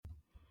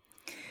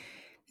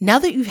Now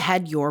that you've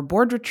had your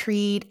board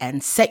retreat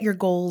and set your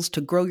goals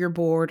to grow your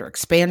board or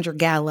expand your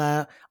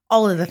gala,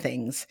 all of the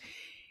things,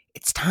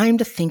 it's time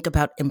to think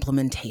about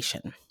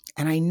implementation.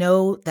 And I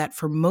know that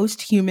for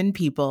most human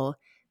people,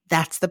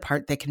 that's the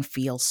part that can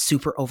feel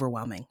super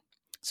overwhelming.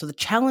 So the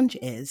challenge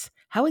is,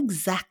 how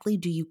exactly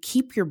do you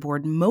keep your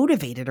board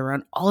motivated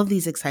around all of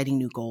these exciting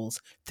new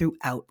goals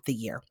throughout the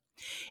year?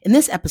 In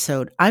this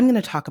episode, I'm going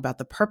to talk about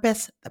the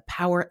purpose, the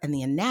power, and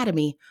the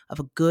anatomy of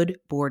a good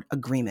board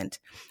agreement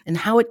and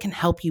how it can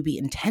help you be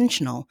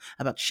intentional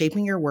about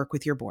shaping your work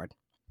with your board.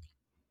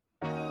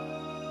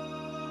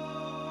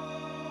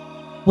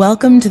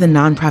 Welcome to the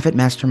Nonprofit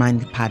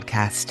Mastermind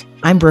podcast.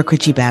 I'm Brooke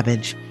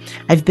Ritchie-Babbage.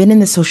 I've been in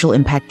the social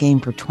impact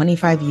game for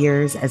 25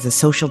 years as a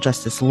social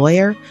justice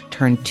lawyer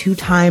turned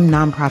two-time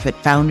nonprofit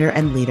founder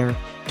and leader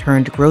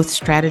turned growth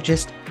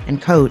strategist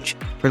and coach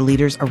for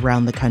leaders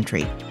around the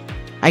country.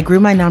 I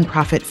grew my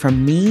nonprofit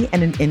from me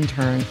and an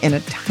intern in a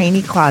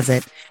tiny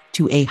closet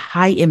to a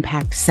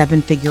high-impact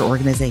seven-figure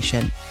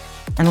organization.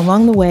 And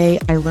along the way,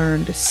 I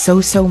learned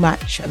so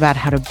much about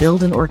how to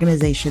build an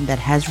organization that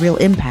has real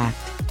impact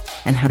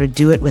and how to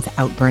do it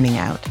without burning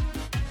out.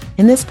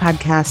 In this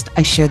podcast,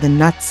 I share the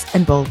nuts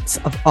and bolts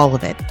of all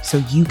of it so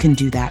you can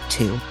do that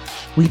too.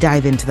 We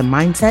dive into the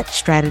mindset,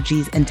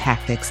 strategies, and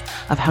tactics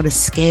of how to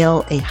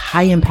scale a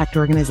high-impact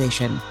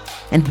organization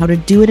and how to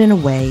do it in a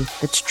way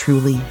that's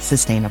truly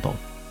sustainable.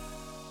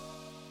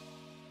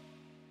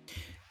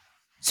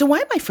 So why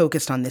am I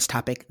focused on this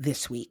topic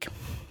this week?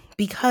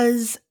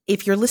 Because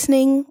if you're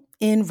listening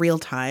in real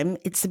time,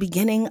 it's the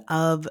beginning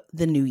of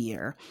the new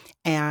year,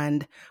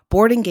 and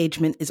board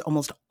engagement is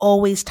almost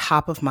always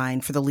top of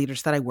mind for the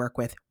leaders that I work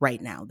with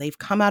right now. They've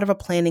come out of a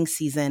planning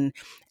season,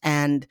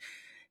 and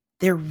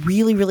they're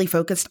really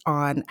focused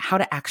on how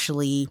to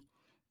actually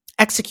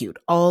execute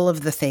all of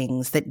the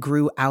things that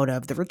grew out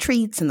of the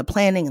retreats and the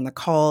planning and the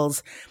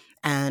calls,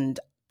 and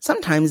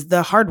sometimes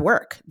the hard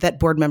work that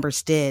board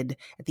members did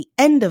at the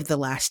end of the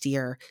last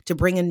year to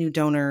bring in new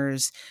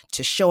donors,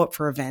 to show up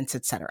for events,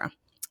 etc.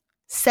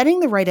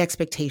 Setting the right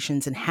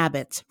expectations and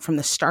habits from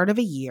the start of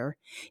a year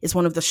is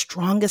one of the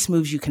strongest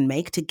moves you can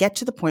make to get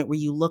to the point where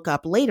you look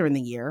up later in the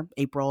year,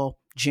 April,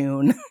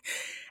 June,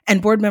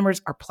 and board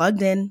members are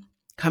plugged in,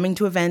 coming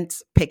to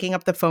events, picking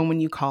up the phone when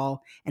you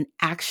call, and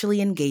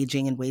actually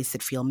engaging in ways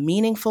that feel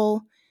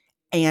meaningful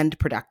and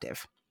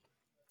productive.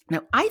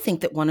 Now, I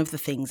think that one of the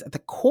things at the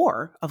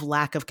core of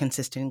lack of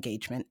consistent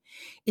engagement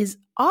is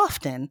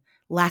often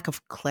lack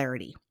of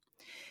clarity.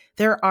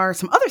 There are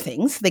some other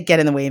things that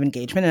get in the way of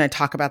engagement, and I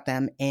talk about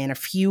them in a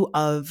few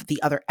of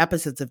the other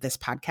episodes of this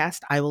podcast.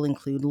 I will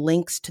include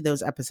links to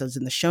those episodes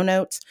in the show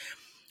notes.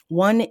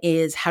 One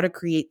is how to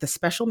create the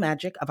special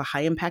magic of a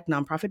high-impact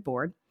nonprofit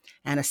board,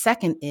 and a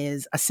second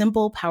is a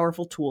simple,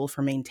 powerful tool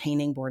for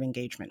maintaining board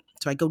engagement.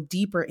 So I go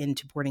deeper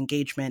into board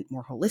engagement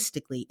more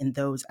holistically in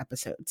those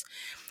episodes.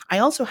 I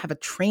also have a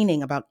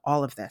training about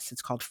all of this.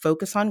 It's called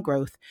Focus on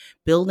Growth,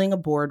 Building a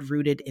Board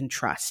Rooted in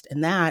Trust,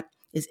 and that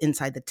is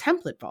inside the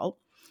Template Vault,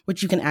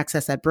 which you can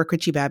access at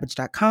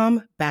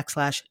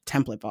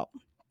brookeritchiebabbage.com/template vault.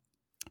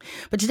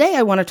 But today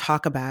I want to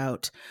talk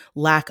about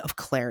lack of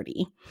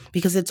clarity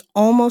because it's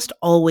almost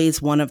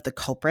always one of the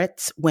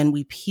culprits when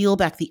we peel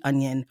back the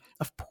onion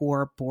of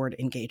poor board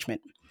engagement.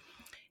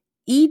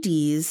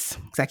 EDs,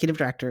 executive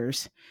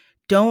directors,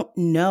 don't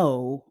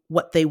know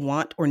what they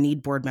want or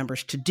need board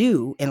members to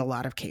do in a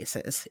lot of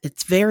cases.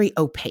 It's very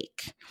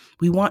opaque.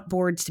 We want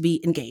boards to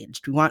be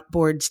engaged. We want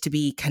boards to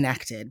be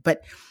connected,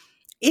 but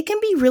it can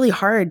be really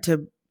hard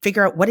to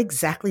figure out what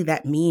exactly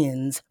that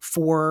means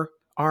for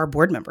our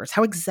board members,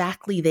 how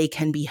exactly they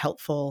can be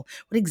helpful,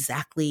 what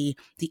exactly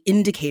the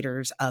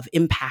indicators of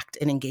impact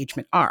and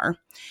engagement are.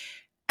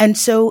 And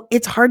so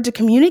it's hard to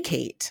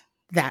communicate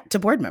that to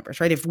board members,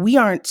 right? If we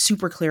aren't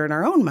super clear in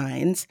our own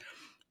minds,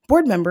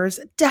 board members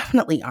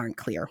definitely aren't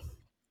clear.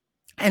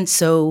 And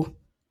so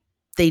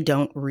they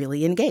don't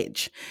really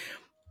engage.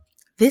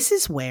 This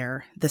is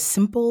where the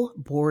simple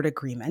board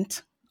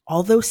agreement,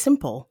 although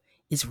simple,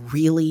 is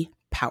really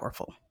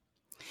powerful.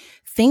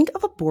 Think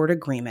of a board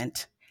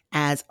agreement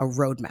as a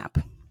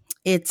roadmap.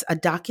 It's a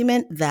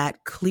document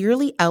that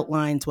clearly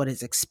outlines what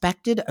is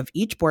expected of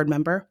each board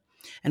member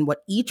and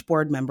what each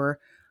board member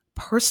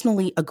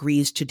personally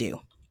agrees to do.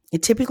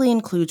 It typically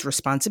includes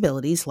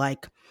responsibilities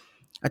like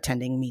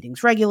attending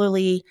meetings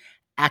regularly,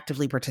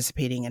 actively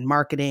participating in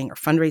marketing or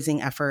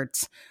fundraising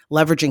efforts,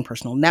 leveraging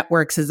personal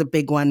networks is a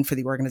big one for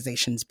the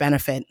organization's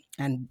benefit,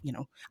 and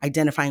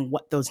identifying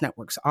what those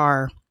networks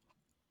are.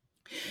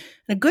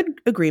 And a good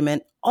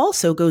agreement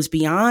also goes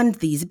beyond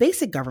these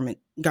basic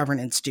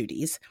governance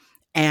duties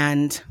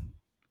and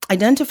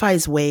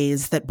identifies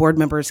ways that board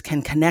members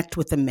can connect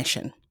with the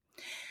mission.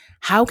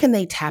 How can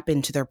they tap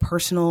into their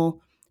personal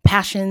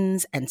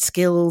passions and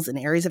skills and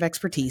areas of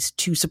expertise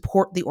to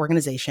support the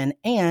organization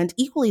and,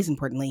 equally as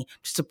importantly,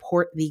 to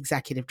support the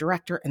executive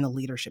director and the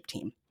leadership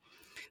team?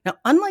 Now,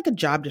 unlike a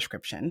job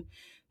description,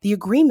 the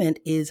agreement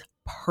is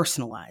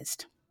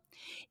personalized.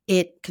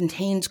 It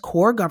contains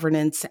core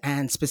governance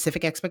and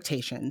specific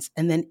expectations,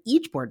 and then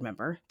each board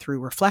member, through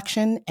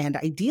reflection and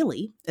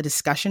ideally a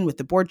discussion with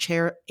the board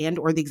chair and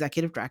or the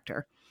executive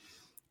director,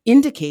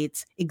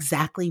 indicates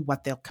exactly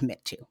what they'll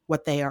commit to,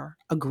 what they are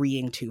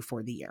agreeing to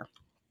for the year.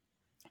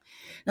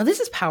 Now,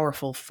 this is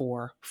powerful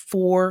for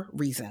 4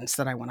 reasons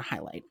that I want to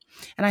highlight.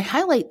 And I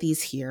highlight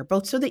these here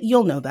both so that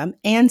you'll know them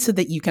and so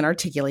that you can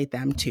articulate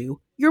them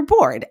to your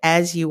board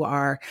as you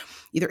are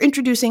either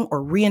introducing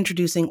or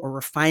reintroducing or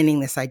refining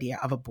this idea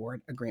of a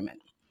board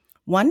agreement.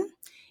 1,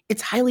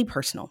 it's highly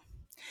personal.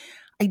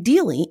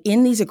 Ideally,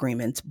 in these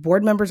agreements,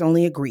 board members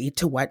only agree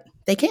to what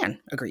they can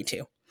agree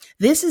to.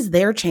 This is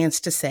their chance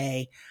to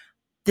say,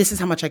 this is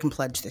how much I can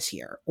pledge this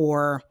year,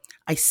 or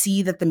I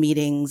see that the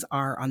meetings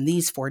are on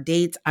these 4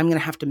 dates. I'm going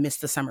to have to miss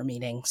the summer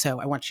meeting, so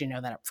I want you to know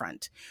that up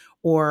front.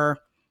 Or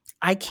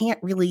I can't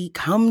really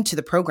come to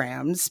the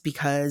programs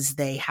because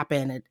they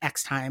happen at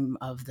X time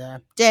of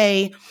the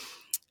day,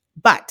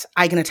 but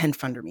I can attend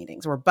funder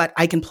meetings, or but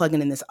I can plug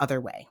in this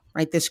other way,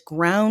 right? This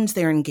grounds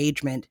their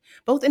engagement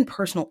both in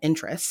personal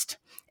interest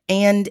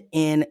and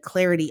in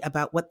clarity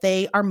about what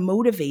they are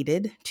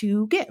motivated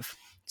to give.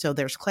 So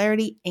there's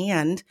clarity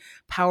and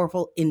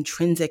powerful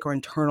intrinsic or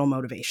internal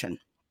motivation.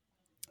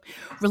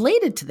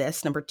 Related to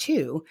this, number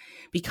 2,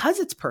 because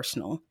it's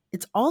personal,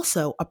 it's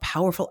also a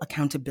powerful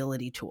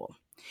accountability tool.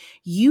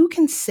 You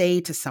can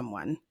say to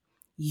someone,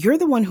 you're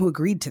the one who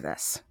agreed to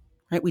this,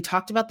 right? We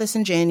talked about this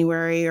in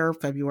January or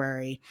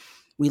February.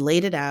 We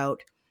laid it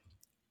out.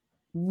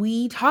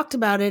 We talked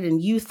about it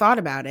and you thought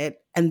about it,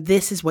 and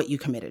this is what you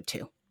committed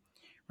to,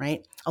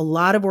 right? A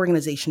lot of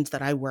organizations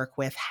that I work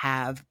with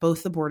have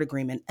both the board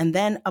agreement and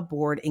then a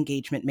board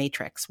engagement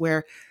matrix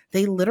where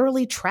they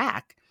literally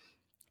track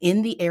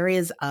in the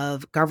areas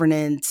of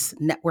governance,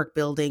 network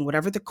building,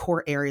 whatever the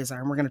core areas are,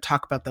 and we're going to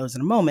talk about those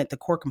in a moment, the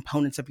core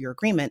components of your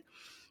agreement,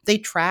 they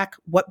track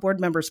what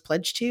board members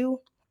pledge to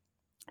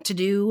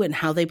do and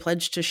how they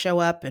pledge to show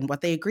up and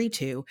what they agree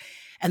to.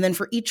 And then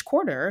for each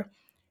quarter,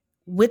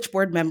 which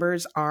board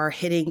members are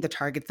hitting the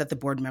targets that the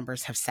board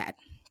members have set.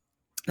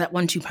 That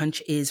 1-2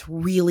 punch is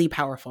really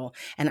powerful.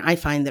 And I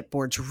find that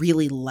boards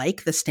really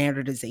like the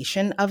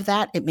standardization of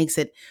that. It makes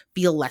it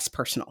feel less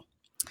personal.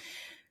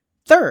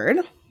 Third,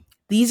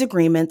 these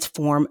agreements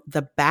form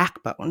the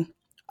backbone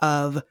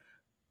of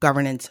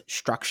governance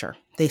structure.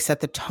 They set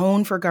the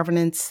tone for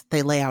governance.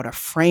 They lay out a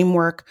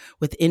framework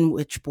within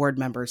which board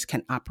members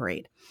can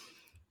operate.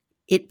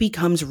 It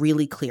becomes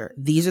really clear.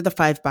 These are the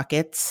 5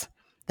 buckets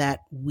that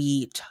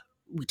we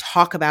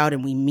talk about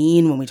and we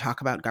mean when we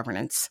talk about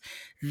governance.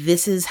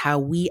 This is how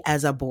we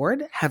as a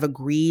board have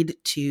agreed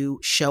to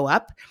show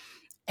up.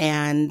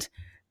 And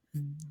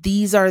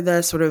these are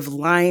the sort of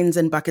lines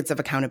and buckets of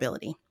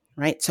accountability,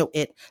 right? So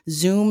it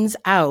zooms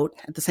out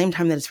at the same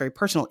time that it's very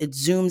personal. It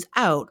zooms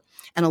out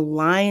and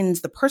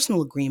aligns the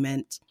personal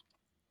agreement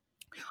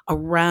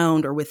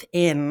around or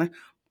within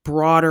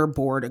broader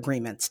board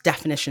agreements,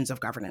 definitions of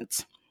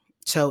governance.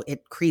 So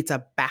it creates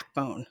a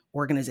backbone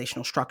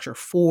organizational structure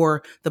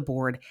for the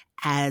board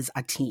as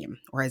a team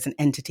or as an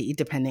entity,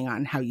 depending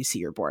on how you see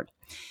your board.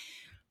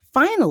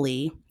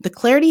 Finally, the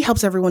clarity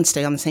helps everyone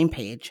stay on the same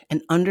page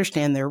and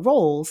understand their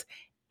roles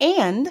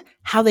and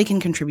how they can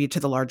contribute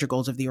to the larger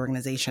goals of the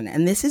organization.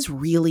 And this is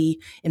really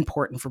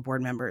important for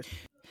board members.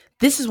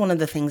 This is one of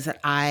the things that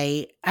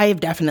I have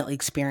definitely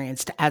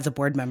experienced as a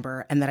board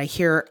member and that I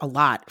hear a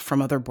lot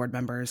from other board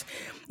members,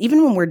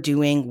 even when we're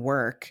doing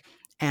work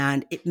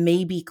and it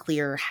may be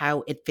clear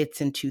how it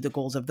fits into the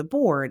goals of the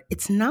board.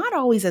 It's not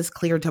always as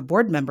clear to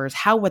board members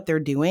how what they're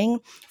doing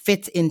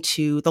fits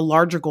into the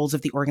larger goals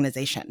of the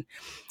organization.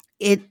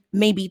 It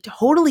may be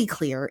totally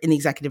clear in the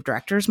executive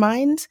director's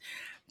mind,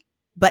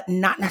 but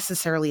not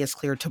necessarily as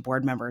clear to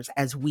board members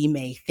as we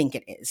may think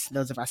it is,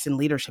 those of us in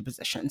leadership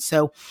positions.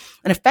 So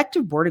an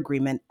effective board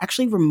agreement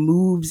actually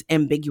removes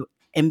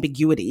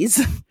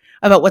ambiguities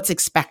about what's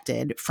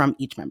expected from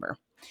each member.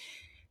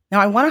 Now,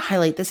 I want to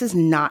highlight this is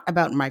not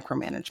about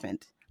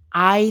micromanagement.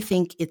 I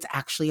think it's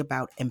actually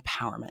about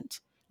empowerment.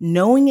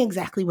 Knowing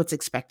exactly what's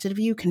expected of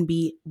you can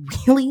be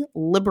really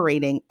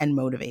liberating and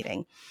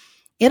motivating.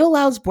 It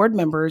allows board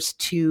members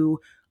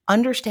to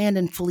understand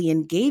and fully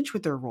engage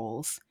with their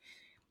roles,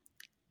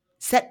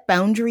 set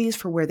boundaries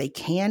for where they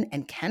can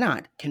and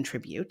cannot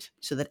contribute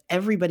so that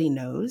everybody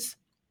knows,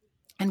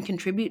 and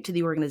contribute to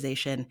the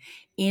organization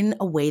in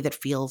a way that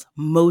feels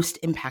most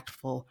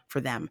impactful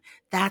for them.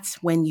 That's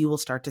when you will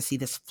start to see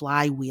this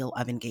flywheel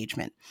of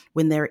engagement,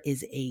 when there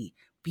is a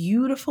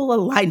beautiful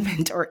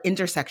alignment or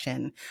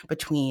intersection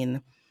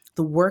between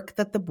the work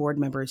that the board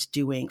member is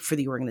doing for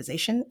the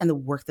organization and the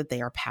work that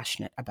they are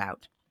passionate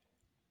about.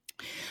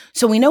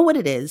 So we know what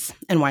it is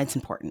and why it's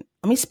important.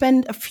 Let me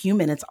spend a few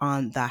minutes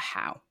on the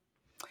how.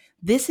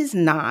 This is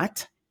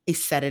not a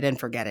set it and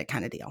forget it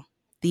kind of deal.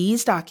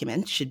 These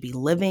documents should be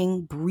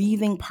living,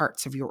 breathing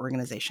parts of your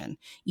organization,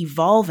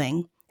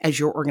 evolving as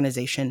your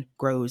organization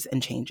grows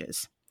and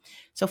changes.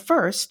 So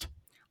first,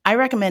 I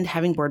recommend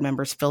having board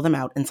members fill them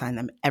out and sign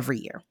them every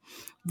year.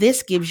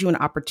 This gives you an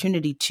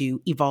opportunity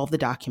to evolve the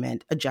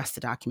document, adjust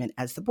the document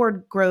as the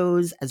board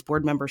grows, as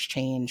board members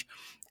change,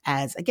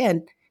 as,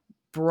 again,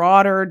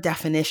 broader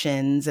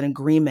definitions and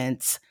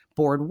agreements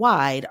board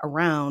wide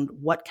around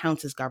what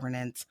counts as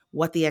governance,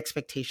 what the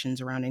expectations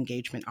around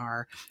engagement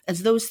are.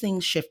 As those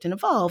things shift and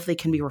evolve, they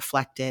can be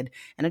reflected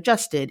and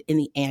adjusted in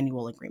the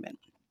annual agreement.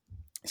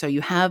 So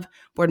you have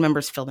board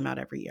members fill them out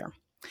every year.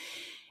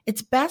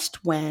 It's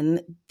best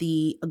when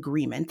the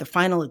agreement, the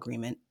final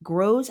agreement,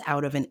 grows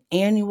out of an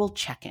annual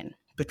check-in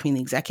between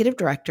the executive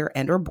director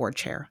and or board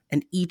chair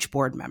and each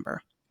board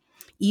member,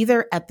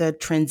 either at the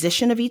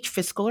transition of each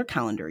fiscal or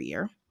calendar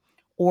year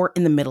or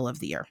in the middle of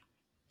the year.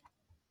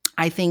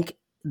 I think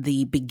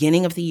the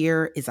beginning of the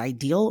year is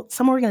ideal.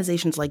 Some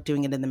organizations like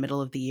doing it in the middle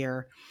of the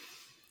year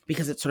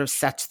because it sort of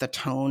sets the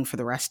tone for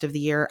the rest of the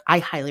year. I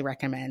highly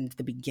recommend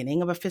the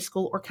beginning of a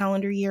fiscal or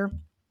calendar year,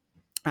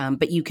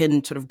 but you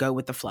can sort of go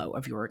with the flow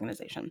of your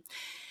organization.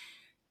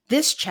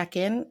 This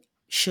check-in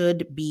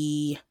should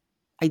be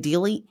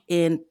ideally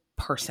in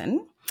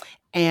person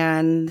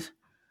and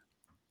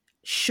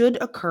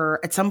should occur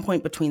at some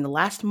point between the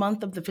last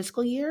month of the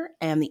fiscal year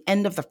and the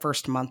end of the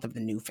first month of the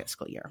new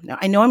fiscal year. Now,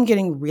 I know I'm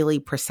getting really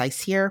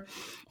precise here,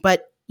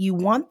 but you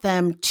want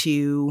them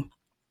to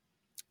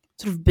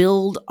sort of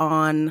build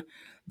on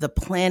the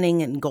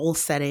planning and goal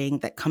setting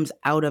that comes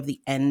out of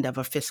the end of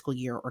a fiscal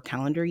year or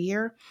calendar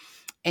year.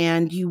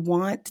 And you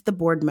want the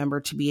board member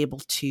to be able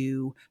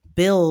to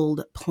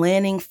build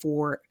planning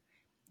for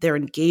their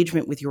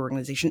engagement with your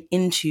organization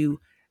into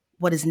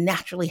what is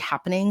naturally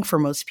happening for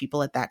most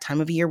people at that time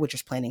of year, which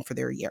is planning for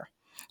their year.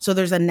 So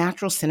there's a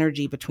natural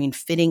synergy between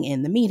fitting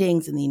in the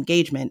meetings and the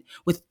engagement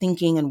with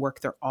thinking and work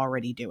they're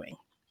already doing.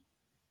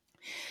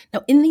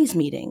 Now, in these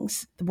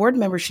meetings, the board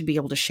members should be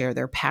able to share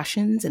their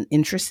passions and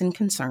interests and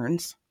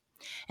concerns,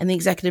 and the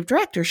executive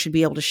director should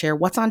be able to share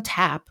what's on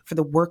tap for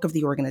the work of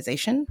the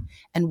organization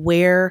and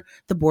where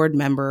the board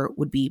member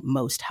would be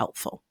most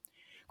helpful.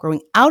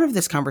 Growing out of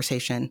this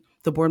conversation,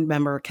 the board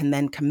member can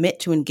then commit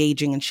to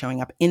engaging and showing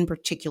up in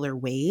particular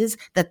ways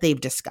that they've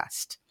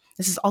discussed.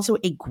 This is also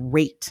a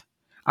great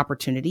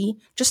opportunity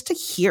just to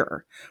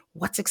hear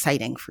what's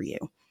exciting for you.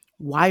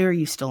 Why are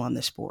you still on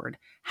this board?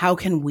 How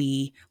can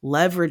we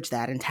leverage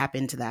that and tap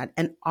into that?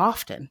 And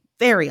often,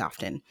 very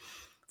often,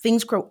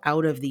 things grow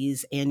out of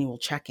these annual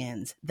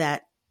check-ins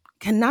that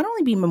can not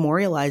only be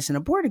memorialized in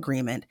a board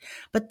agreement,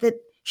 but that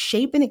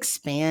shape and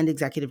expand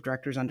executive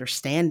directors'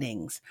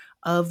 understandings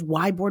of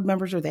why board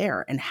members are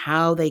there and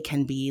how they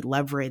can be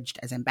leveraged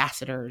as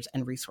ambassadors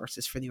and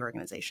resources for the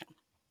organization.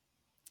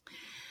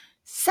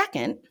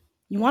 Second,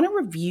 you want to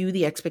review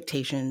the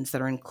expectations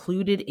that are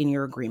included in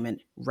your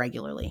agreement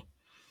regularly.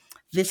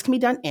 This can be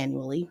done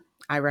annually.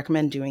 I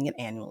recommend doing it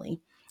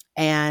annually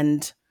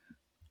and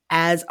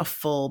as a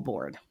full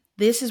board.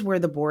 This is where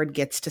the board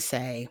gets to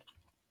say,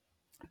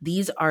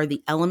 these are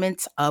the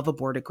elements of a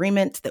board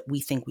agreement that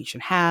we think we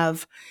should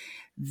have.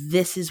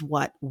 This is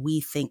what we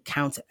think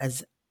counts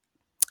as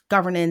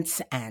governance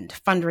and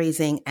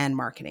fundraising and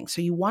marketing.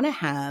 So you want to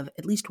have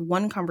at least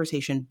one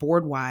conversation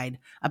board-wide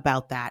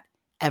about that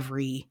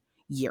every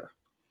year.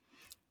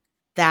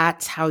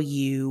 That's how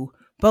you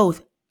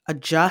both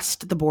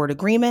adjust the board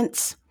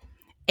agreements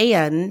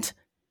and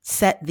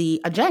set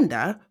the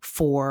agenda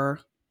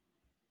for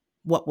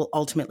what will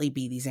ultimately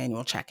be these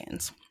annual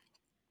check-ins.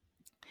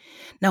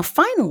 Now,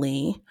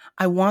 finally,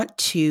 I want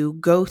to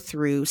go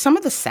through some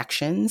of the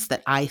sections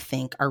that I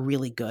think are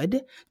really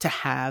good to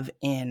have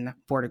in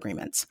board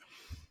agreements.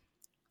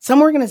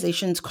 Some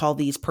organizations call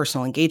these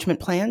personal engagement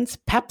plans,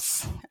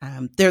 PEPs.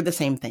 They're the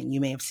same thing.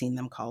 You may have seen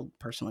them called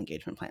personal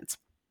engagement plans.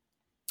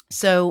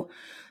 So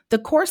the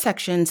core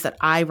sections that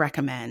I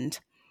recommend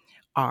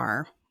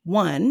are,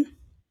 1,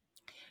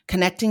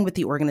 connecting with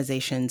the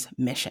organization's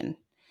mission.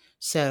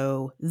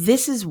 So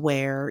this is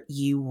where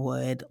you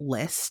would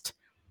list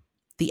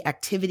the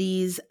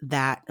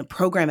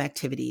program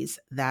activities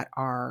that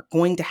are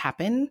going to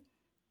happen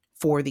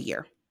for the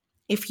year.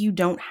 If you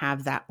don't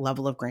have that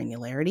level of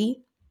granularity,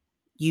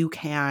 you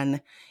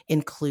can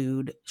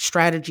include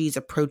strategies,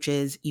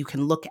 approaches. You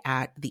can look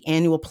at the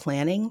annual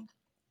planning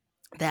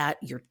that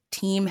your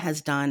team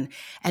has done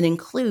and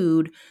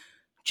include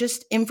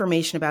just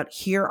information about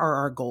here are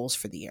our goals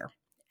for the year.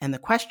 And the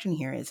question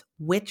here is,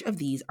 which of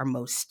these are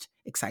most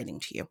exciting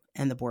to you?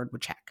 And the board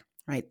would check,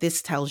 right?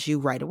 This tells you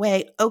right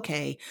away,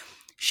 okay,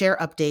 share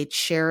updates,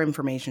 share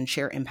information,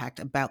 share impact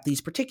about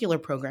these particular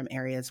program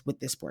areas with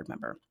this board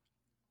member.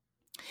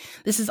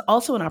 This is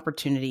also an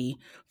opportunity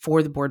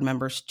for the board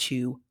members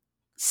to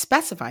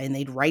specify, and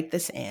they'd write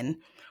this in,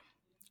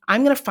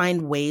 I'm going to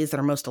find ways that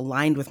are most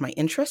aligned with my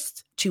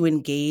interests to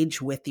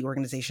engage with the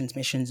organization's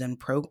mission and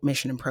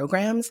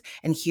programs.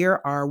 And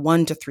here are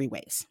 1 to 3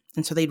 ways.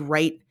 And so they'd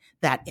write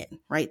that in,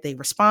 right? They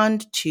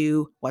respond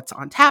to what's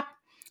on tap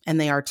and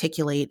they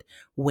articulate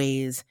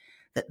ways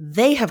that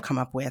they have come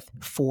up with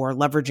for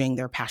leveraging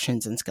their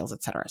passions and skills,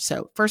 et cetera.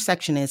 So first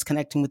section is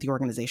connecting with the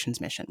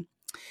organization's mission.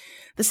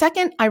 The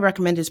second I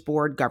recommend is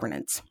board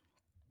governance.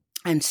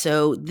 And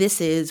so this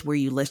is where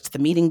you list the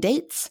meeting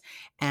dates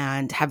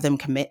and have them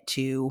commit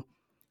to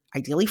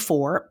ideally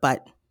 4,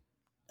 but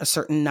a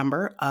certain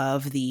number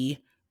of the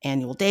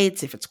annual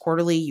dates. If it's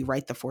quarterly, you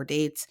write the 4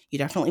 dates. You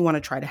definitely want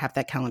to try to have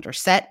that calendar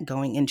set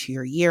going into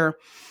your year.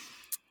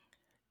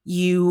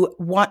 You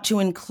want to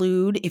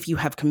include, if you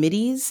have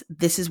committees,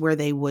 this is where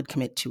they would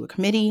commit to a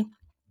committee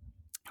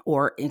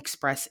or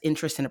express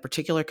interest in a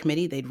particular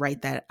committee. They'd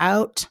write that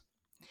out.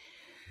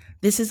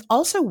 This is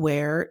also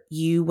where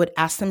you would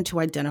ask them to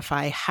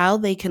identify how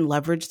they can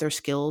leverage their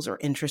skills or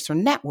interests or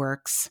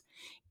networks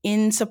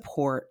in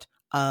support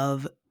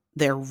of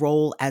their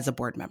role as a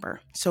board member.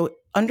 So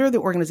under the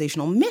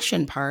organizational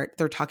mission part,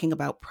 they're talking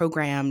about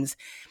programs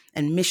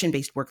and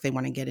mission-based work they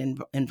want to get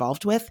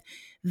involved with.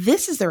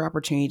 This is their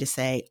opportunity to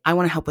say, I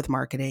want to help with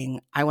marketing.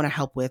 I want to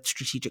help with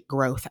strategic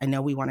growth. I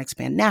know we want to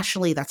expand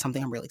nationally. That's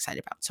something I'm really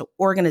excited about. So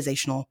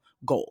organizational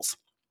goals.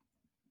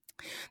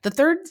 The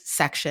third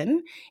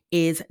section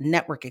is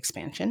network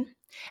expansion.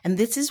 And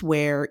this is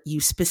where you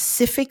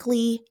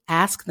specifically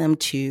ask them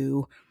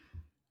to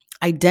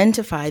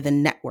identify the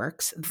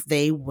networks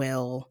they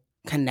will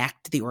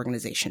connect the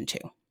organization to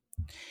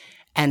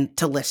and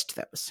to list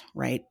those,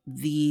 right?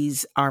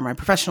 These are my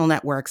professional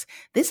networks.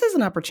 This is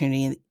an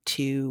opportunity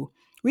to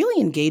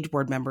really engage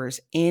board members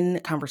in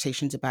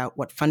conversations about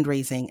what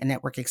fundraising and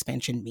network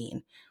expansion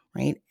mean,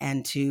 right?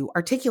 And to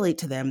articulate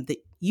to them that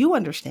you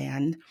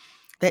understand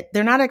that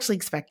they're not actually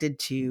expected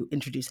to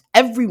introduce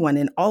everyone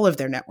in all of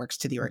their networks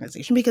to the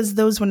organization, because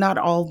those would not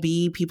all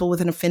be people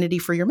with an affinity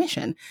for your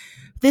mission.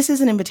 This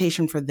is an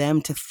invitation for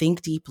them to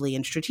think deeply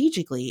and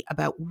strategically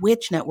about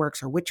which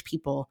networks or which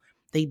people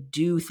they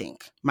do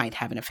think might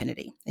have an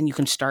affinity. And you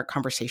can start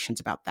conversations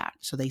about that.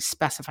 So they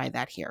specify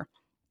that here.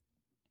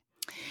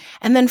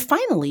 And then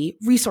finally,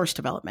 resource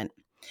development.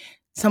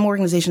 Some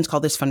organizations call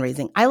this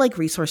fundraising. I like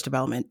resource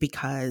development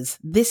because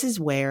this is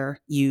where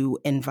you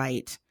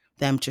invite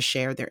them to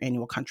share their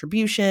annual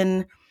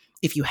contribution.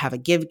 If you have a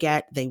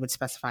give-get, they would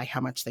specify how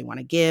much they want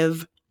to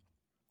give,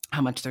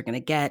 how much they're going to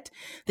get.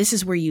 This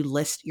is where you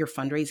list your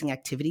fundraising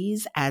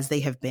activities as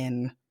they have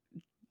been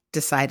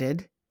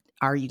decided.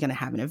 Are you going to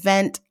have an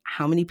event?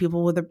 How many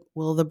people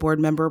will the board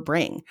member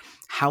bring?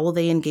 How will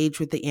they engage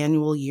with the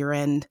annual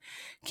year-end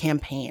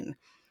campaign?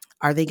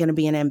 Are they going to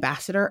be an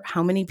ambassador?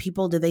 How many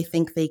people do they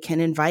think they can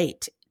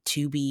invite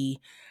to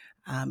be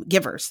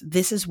givers?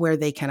 This is where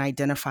they can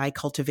identify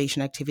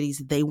cultivation activities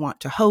they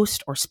want to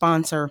host or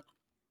sponsor.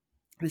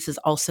 This is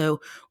also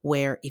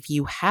where if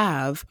you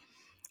have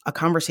a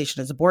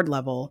conversation at a board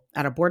level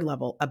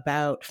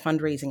about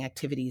fundraising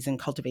activities and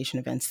cultivation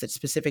events that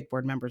specific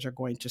board members are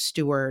going to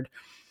steward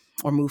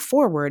or move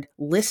forward,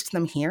 list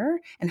them here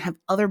and have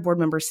other board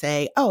members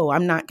say, oh,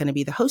 I'm not going to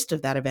be the host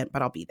of that event,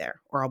 but I'll be there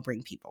or I'll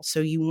bring people.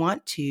 So you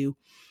want to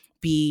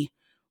be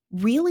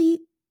really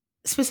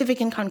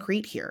specific and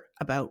concrete here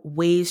about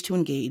ways to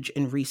engage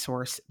in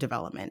resource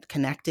development,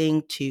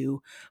 connecting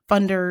to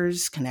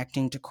funders,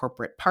 connecting to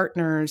corporate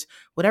partners,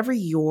 whatever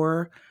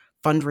your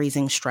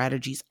fundraising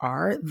strategies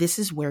are. This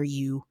is where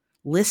you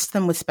list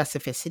them with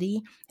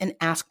specificity and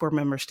ask board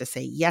members to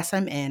say, yes,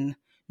 I'm in,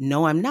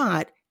 no, I'm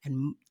not.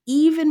 And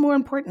even more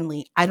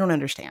importantly, I don't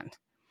understand,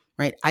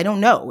 right? I don't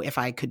know if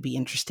I could be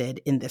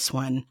interested in this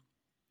one.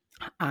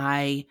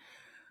 I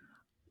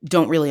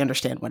don't really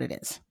understand what it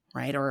is,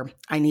 right? Or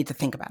I need to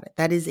think about it.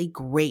 That is a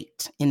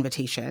great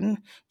invitation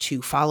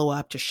to follow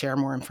up, to share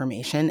more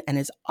information, and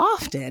is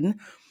often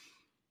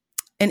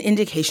an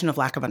indication of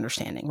lack of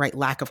understanding, right?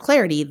 Lack of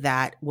clarity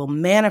that will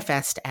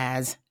manifest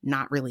as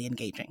not really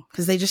engaging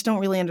because they just don't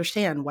really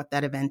understand what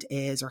that event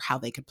is or how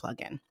they could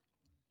plug in.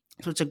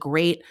 So it's a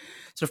great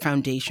sort of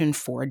foundation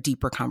for a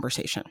deeper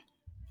conversation.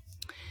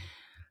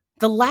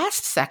 The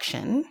last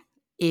section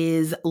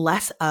is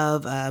less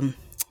of,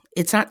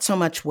 it's not so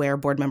much where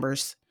board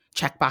members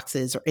check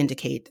boxes or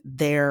indicate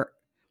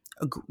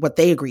what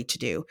they agreed to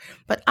do,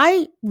 but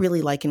I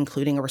really like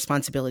including a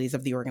responsibilities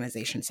of the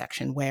organization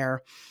section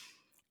where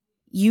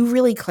you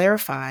really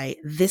clarify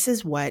this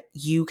is what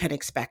you can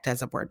expect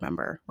as a board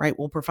member, right?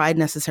 We'll provide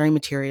necessary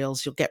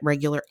materials. You'll get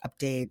regular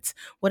updates,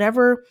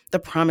 whatever the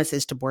promise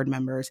is to board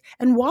members,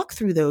 and walk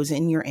through those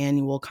in your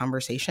annual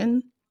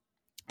conversation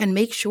and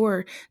make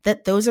sure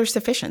that those are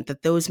sufficient,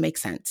 that those make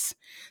sense.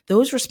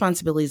 Those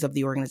responsibilities of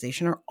the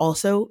organization are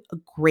also a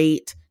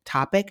great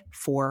topic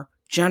for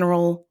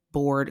general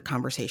board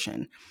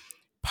conversation.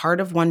 Part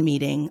of one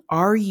meeting,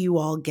 are you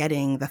all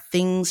getting the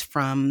things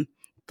from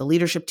the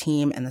leadership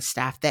team and the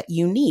staff that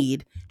you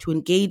need to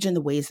engage in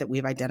the ways that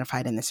we've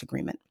identified in this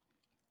agreement?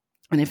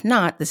 And if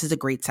not, this is a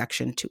great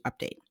section to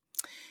update.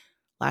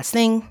 Last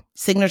thing,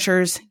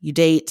 signatures, you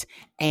date,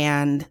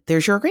 and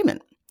there's your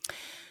agreement.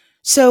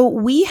 So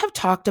we have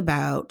talked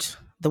about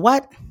the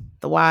what,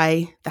 the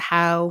why, the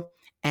how,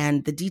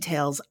 and the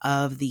details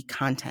of the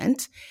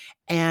content.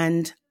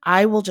 And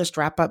I will just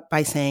wrap up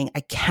by saying I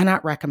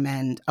cannot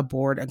recommend a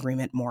board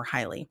agreement more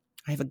highly.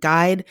 I have a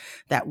guide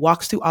that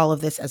walks through all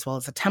of this, as well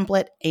as a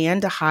template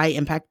and a high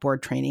impact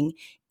board training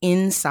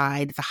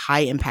inside the high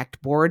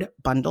impact board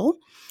bundle,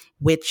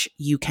 which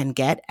you can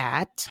get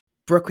at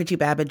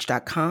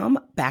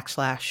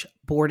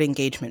BrookeRichieBabbage.com/board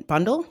engagement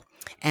bundle.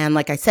 And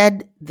like I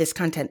said, this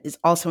content is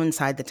also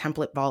inside the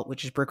template vault,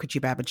 which is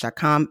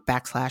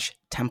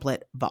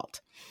BrookeRichieBabbage.com/template vault.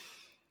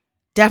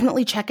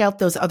 Definitely check out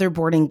those other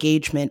board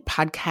engagement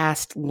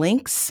podcast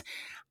links.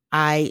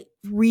 I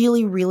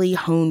really, really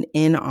hone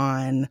in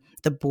on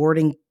the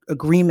boarding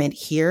agreement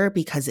here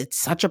because it's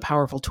such a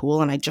powerful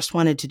tool. And I just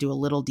wanted to do a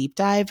little deep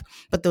dive,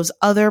 but those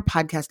other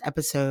podcast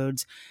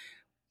episodes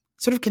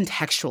sort of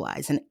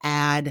contextualize and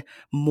add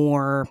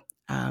more,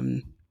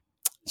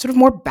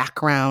 more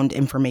background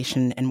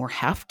information and more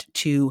heft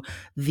to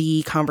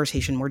the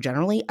conversation more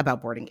generally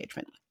about board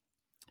engagement.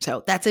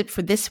 So that's it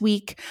for this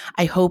week.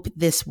 I hope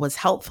this was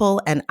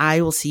helpful, and I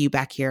will see you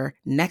back here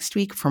next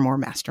week for more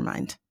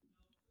Mastermind.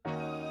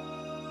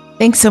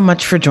 Thanks so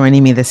much for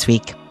joining me this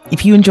week.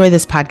 If you enjoy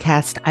this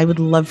podcast, I would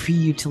love for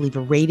you to leave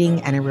a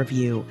rating and a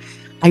review.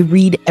 I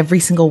read every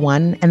single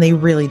one, and they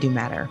really do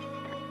matter.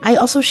 I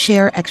also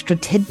share extra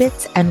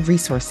tidbits and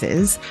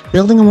resources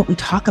building on what we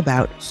talk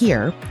about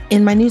here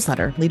in my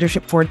newsletter,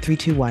 Leadership Forward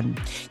 321.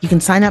 You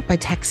can sign up by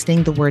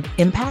texting the word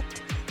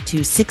impact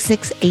to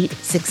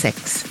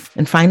 66866.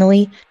 And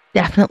finally,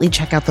 definitely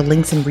check out the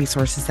links and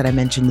resources that I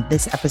mentioned in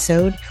this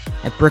episode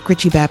at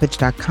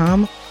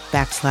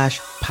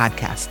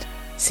BrookeRichieBabbage.com/podcast.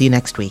 See you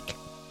next week.